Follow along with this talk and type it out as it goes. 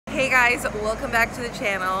guys, welcome back to the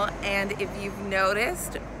channel. And if you've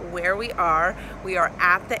noticed where we are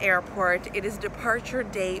at the airport. It is departure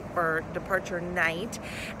date or departure night,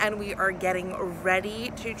 and we are getting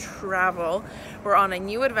ready to travel. We're on a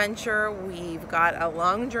new adventure. We've got a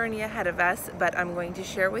long journey ahead of us, but I'm going to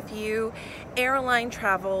share with you airline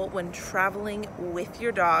travel when traveling with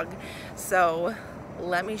your dog. So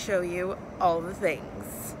let me show you all the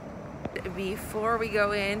things. Before we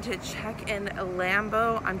go in to check in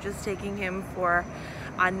Lambo, I'm just taking him for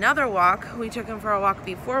another walk. We took him for a walk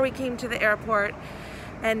before we came to the airport,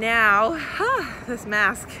 and now, this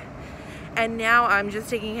mask. And now I'm just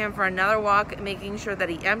taking him for another walk, making sure that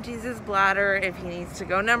he empties his bladder. If he needs to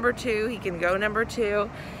go number 2, he can go number 2,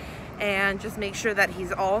 and just make sure that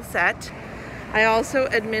he's all set. I also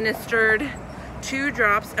administered 2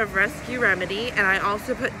 drops of Rescue Remedy, and I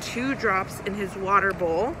also put 2 drops in his water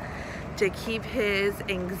bowl to keep his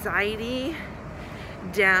anxiety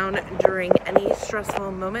down during any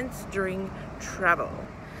stressful moments during travel.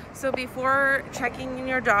 So before checking in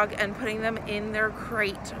your dog and putting them in their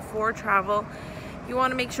crate for travel, you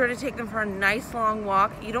want to make sure to take them for a nice long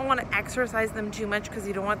walk. You don't want to exercise them too much because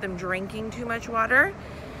you don't want them drinking too much water.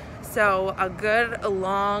 So a good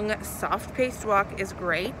long soft-paced walk is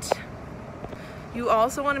great. You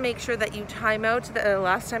also want to make sure that you time out the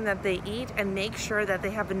last time that they eat and make sure that they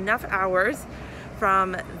have enough hours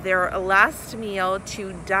from their last meal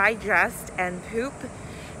to digest and poop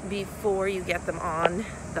before you get them on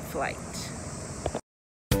the flight.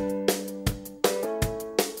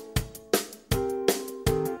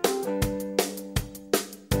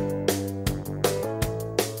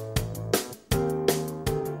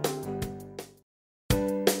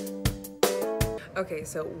 Okay,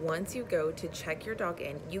 so once you go to check your dog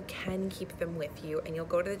in, you can keep them with you, and you'll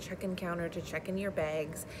go to the check-in counter to check in your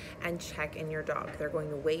bags and check in your dog. They're going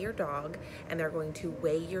to weigh your dog, and they're going to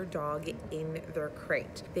weigh your dog in their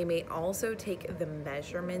crate. They may also take the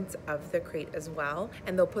measurements of the crate as well,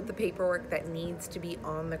 and they'll put the paperwork that needs to be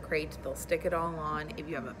on the crate. They'll stick it all on. If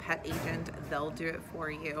you have a pet agent, they'll do it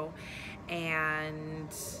for you,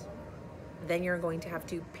 and then you're going to have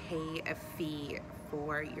to pay a fee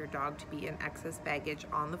for your dog to be in excess baggage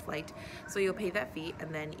on the flight. So you'll pay that fee,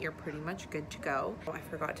 and then you're pretty much good to go. Oh, I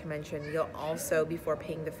forgot to mention, you'll also, before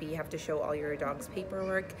paying the fee, have to show all your dog's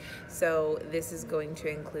paperwork. So this is going to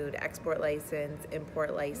include export license,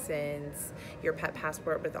 import license, your pet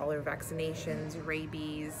passport with all your vaccinations,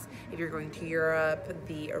 rabies. If you're going to Europe,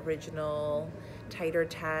 the original titer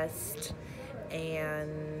test,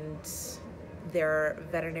 and their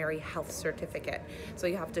veterinary health certificate. So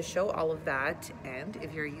you have to show all of that, and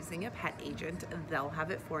if you're using a pet agent, they'll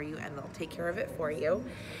have it for you and they'll take care of it for you.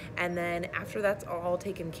 And then after that's all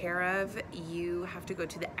taken care of, you have to go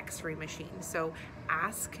to the x-ray machine. So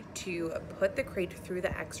ask to put the crate through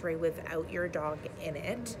the x-ray without your dog in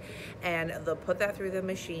it, and they'll put that through the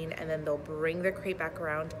machine, and then they'll bring the crate back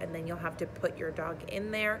around, and then you'll have to put your dog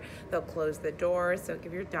in there. They'll close the door, so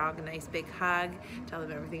give your dog a nice big hug, tell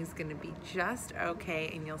them everything's gonna be just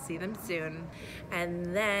okay, and you'll see them soon.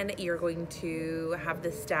 And then you're going to have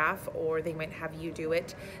the staff, or they might have you do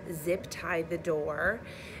it, zip tie the door.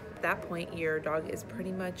 At that point, your dog is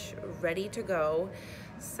pretty much ready to go.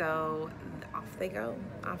 So off they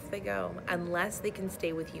go, unless they can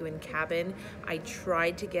stay with you in cabin. I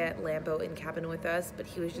tried to get Lambo in cabin with us, but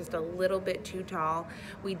he was just a little bit too tall.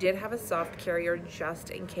 We did have a soft carrier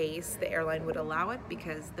just in case the airline would allow it,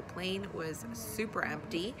 because the plane was super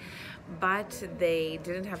empty, but they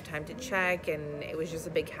didn't have time to check, and it was just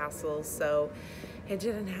a big hassle, so it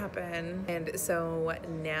didn't happen. And so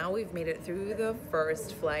now we've made it through the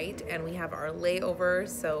first flight, and we have our layover.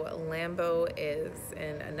 So Lambo is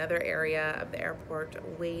in another area of the airport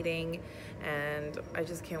waiting, and I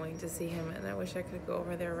just can't wait to see him, and I wish I could go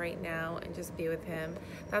over there right now and just be with him.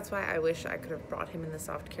 That's why I wish I could have brought him in the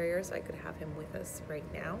soft carrier so I could have him with us right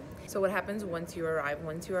now. So what happens once you arrive?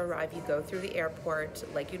 Once you arrive, you go through the airport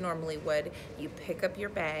like you normally would. You pick up your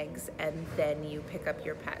bags, and then you pick up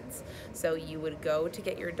your pets. So you would go to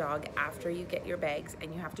get your dog after you get your bags,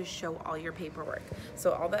 and you have to show all your paperwork.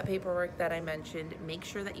 So all that paperwork that I mentioned, make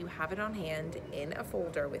sure that you have it on hand in a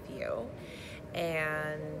folder with you,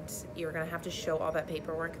 and you're gonna have to show all that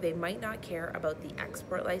paperwork. They might not care about the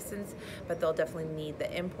export license, but they'll definitely need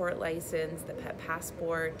the import license, the pet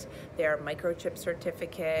passport, their microchip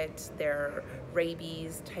certificate, their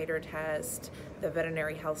rabies titer test, the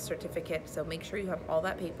veterinary health certificate. So make sure you have all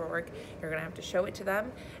that paperwork. You're gonna have to show it to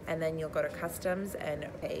them, and then you'll go to customs and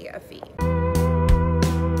pay a fee.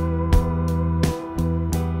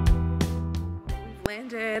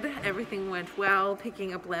 landed. Everything went well.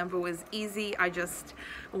 Picking up Lambo was easy. I just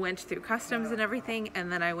went through customs and everything,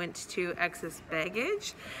 and then I went to excess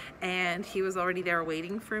baggage, and he was already there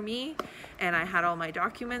waiting for me, and I had all my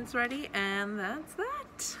documents ready, and that's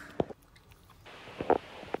that.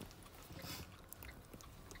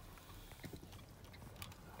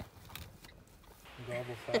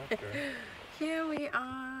 Here we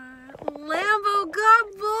are. Lambo,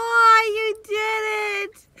 good boy, you did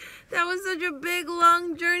it. That was such a big,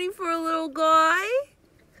 long journey for a little guy.